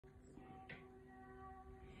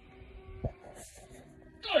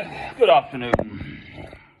Good afternoon.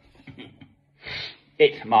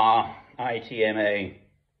 Itmar, ITMA.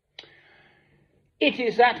 It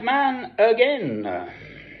is that man again.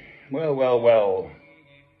 Well, well, well.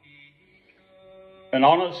 An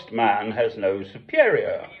honest man has no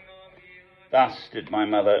superior. Thus did my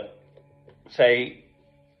mother say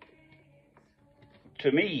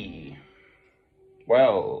to me.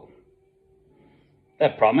 Well,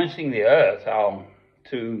 they're promising the earth, our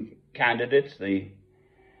two candidates,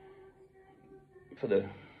 for the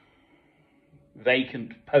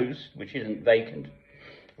vacant post, which isn't vacant,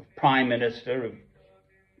 of Prime Minister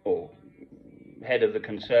or head of the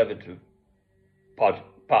Conservative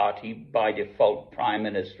Party, by default Prime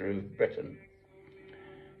Minister of Britain.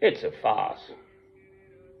 It's a farce.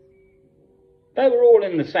 They were all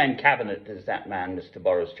in the same cabinet as that man, Mr.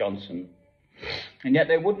 Boris Johnson, and yet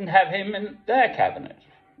they wouldn't have him in their cabinet.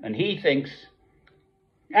 And he thinks,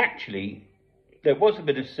 actually, there was a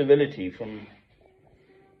bit of civility from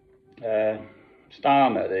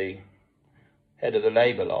Starmer, the head of the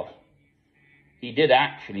Labour lot. He did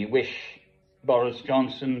actually wish Boris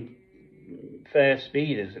Johnson fair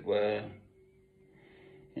speed, as it were,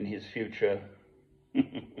 in his future.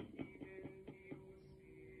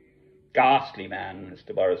 Ghastly man,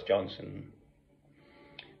 Mr. Boris Johnson.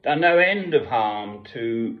 Done no end of harm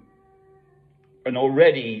to an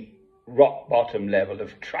already rock-bottom level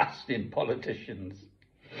of trust in politicians.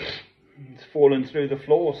 It's fallen through the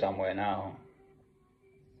floor somewhere now.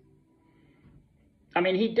 I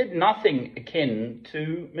mean, he did nothing akin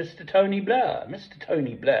to Mr. Tony Blair. Mr.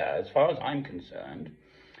 Tony Blair, as far as I'm concerned,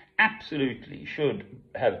 absolutely should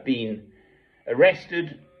have been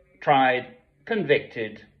arrested, tried,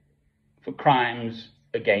 convicted for crimes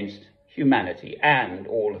against humanity, and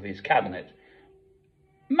all of his cabinet.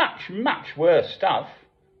 Much, much worse stuff.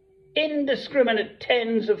 Indiscriminate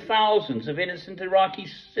tens of thousands of innocent Iraqi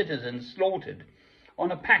citizens slaughtered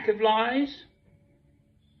on a pack of lies.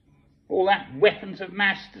 All that weapons of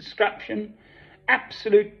mass destruction.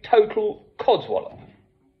 Absolute total codswallop.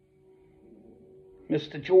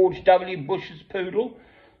 Mr. George W. Bush's poodle,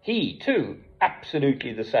 he too,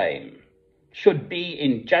 absolutely the same. Should be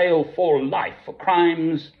in jail for life for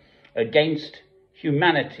crimes against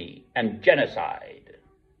humanity and genocide.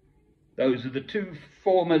 Those are the two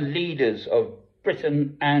former leaders of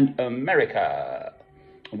Britain and America.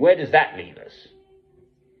 Where does that leave us?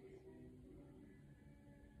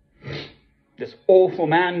 This awful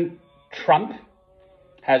man, Trump,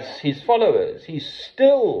 has his followers. He's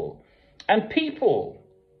still, and people,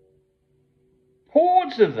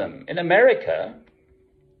 hordes of them in America,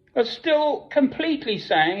 are still completely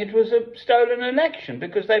saying it was a stolen election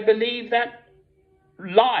because they believe that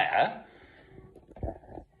liar,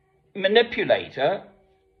 manipulator,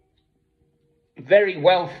 very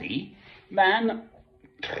wealthy man,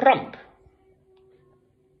 Trump.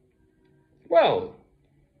 Well,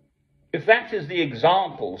 if that is the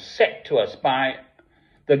example set to us by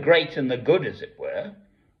the great and the good, as it were,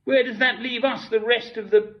 where does that leave us, the rest of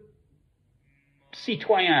the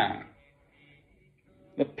citoyens,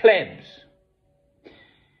 the plebs,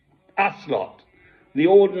 us lot, the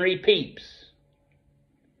ordinary peeps?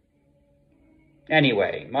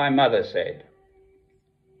 Anyway, my mother said,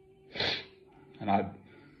 and I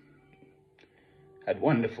had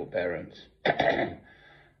wonderful parents,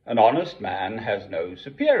 an honest man has no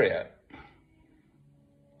superior.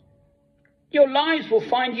 Your lies will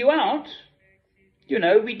find you out. You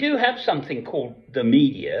know, we do have something called the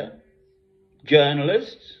media,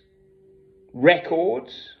 journalists,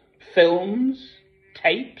 records, films,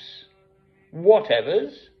 tapes,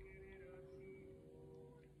 whatevers.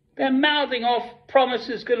 They're mouthing off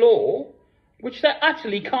promises galore, which they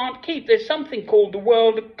utterly can't keep. There's something called the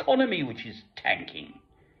world economy, which is tanking.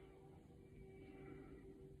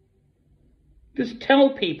 Just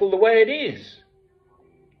tell people the way it is.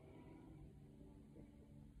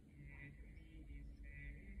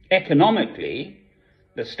 Economically,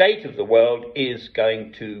 the state of the world is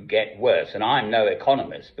going to get worse. And I'm no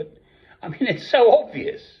economist, but I mean, it's so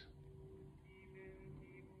obvious.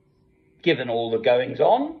 Given all the goings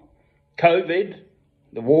on, COVID,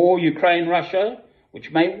 the war, Ukraine, Russia,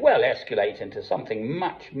 which may well escalate into something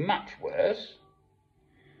much, much worse.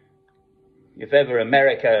 If ever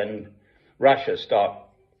America and Russia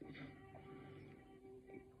stop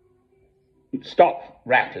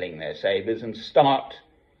rattling their sabers and start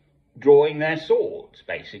drawing their swords,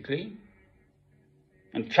 basically.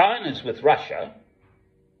 And China's with Russia.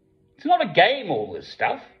 It's not a game, all this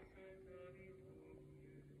stuff.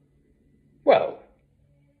 Well,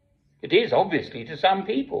 it is obviously to some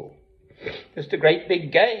people. Just a great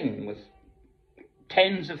big game with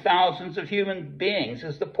tens of thousands of human beings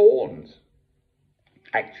as the pawns,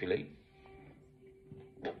 actually.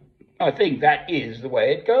 I think that is the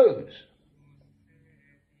way it goes.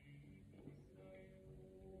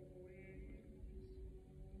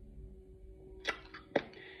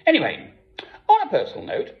 Anyway, on a personal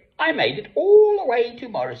note, I made it all the way to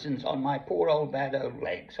Morrison's on my poor old bad old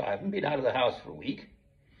leg, so I haven't been out of the house for a week,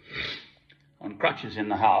 on crutches in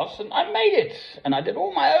the house, and I made it, and I did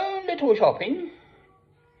all my own little shopping.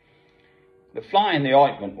 The fly in the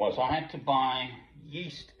ointment was I had to buy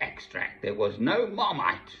yeast extract. There was no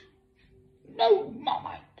Marmite. No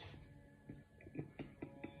Marmite.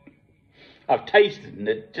 I've tasted it, and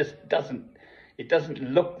it just doesn't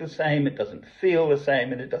look the same, it doesn't feel the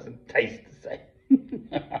same, and it doesn't taste the same.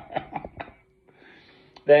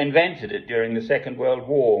 They invented it during the Second World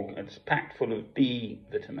War. It's packed full of B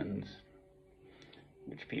vitamins,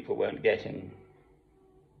 which people weren't getting.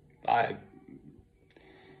 I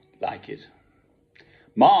like it.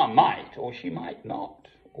 Ma might, or she might not.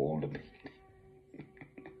 All the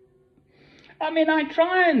I mean, I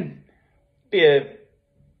try and be a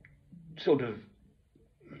sort of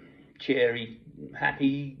cheery,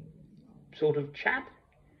 happy sort of chap,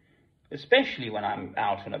 especially when I'm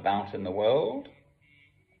out and about in the world.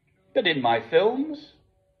 But in my films,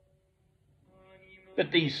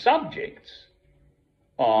 but these subjects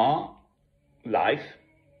are life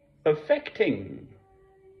affecting.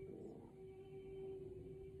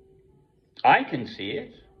 I can see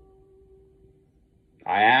it.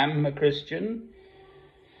 I am a Christian,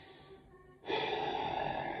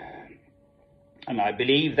 and I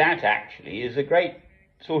believe that actually is a great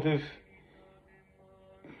sort of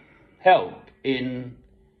help in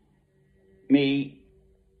me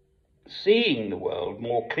seeing the world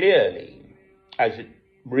more clearly as it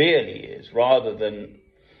really is, rather than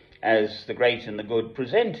as the great and the good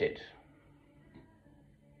present it.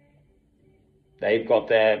 They've got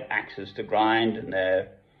their axes to grind and their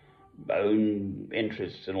own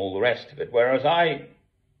interests and all the rest of it, whereas I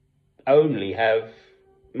only have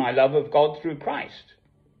my love of God through Christ.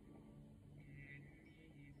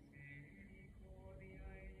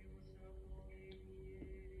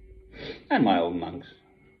 And my old monks.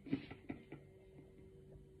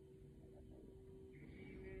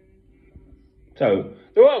 So,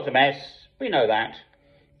 the world's a mess, we know that.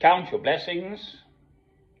 Count your blessings,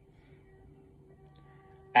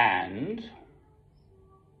 and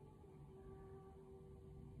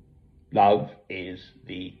love is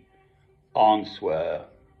the answer.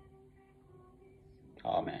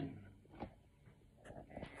 Amen.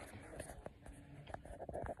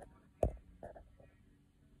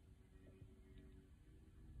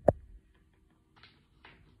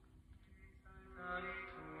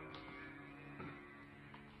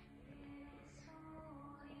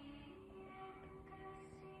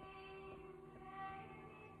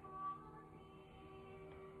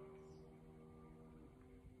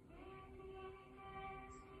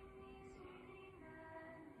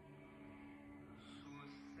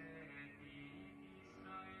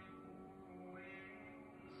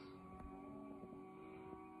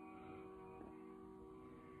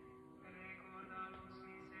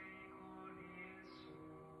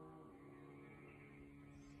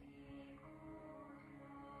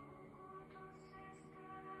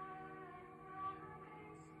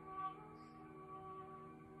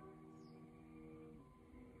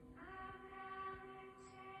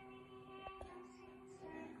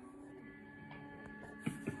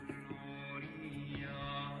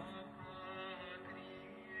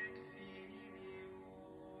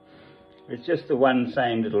 It's just the one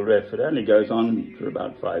same little riff. It only goes on for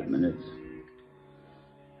about 5 minutes.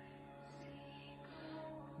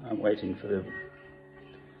 I'm waiting for the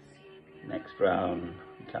next round.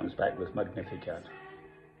 He comes back with Magnificat.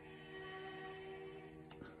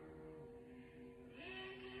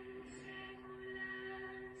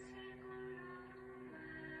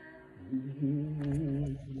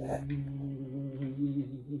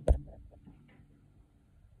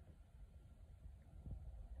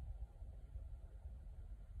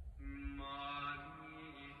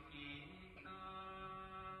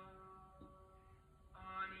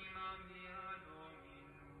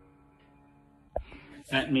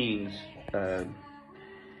 That means I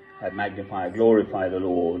magnify, glorify the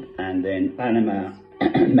Lord, and then anima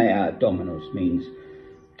mea Dominus means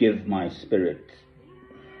give my spirit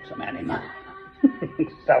some anima,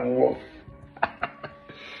 some woof. I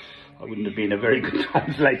wouldn't have been a very good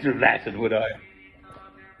translator of Latin, would I?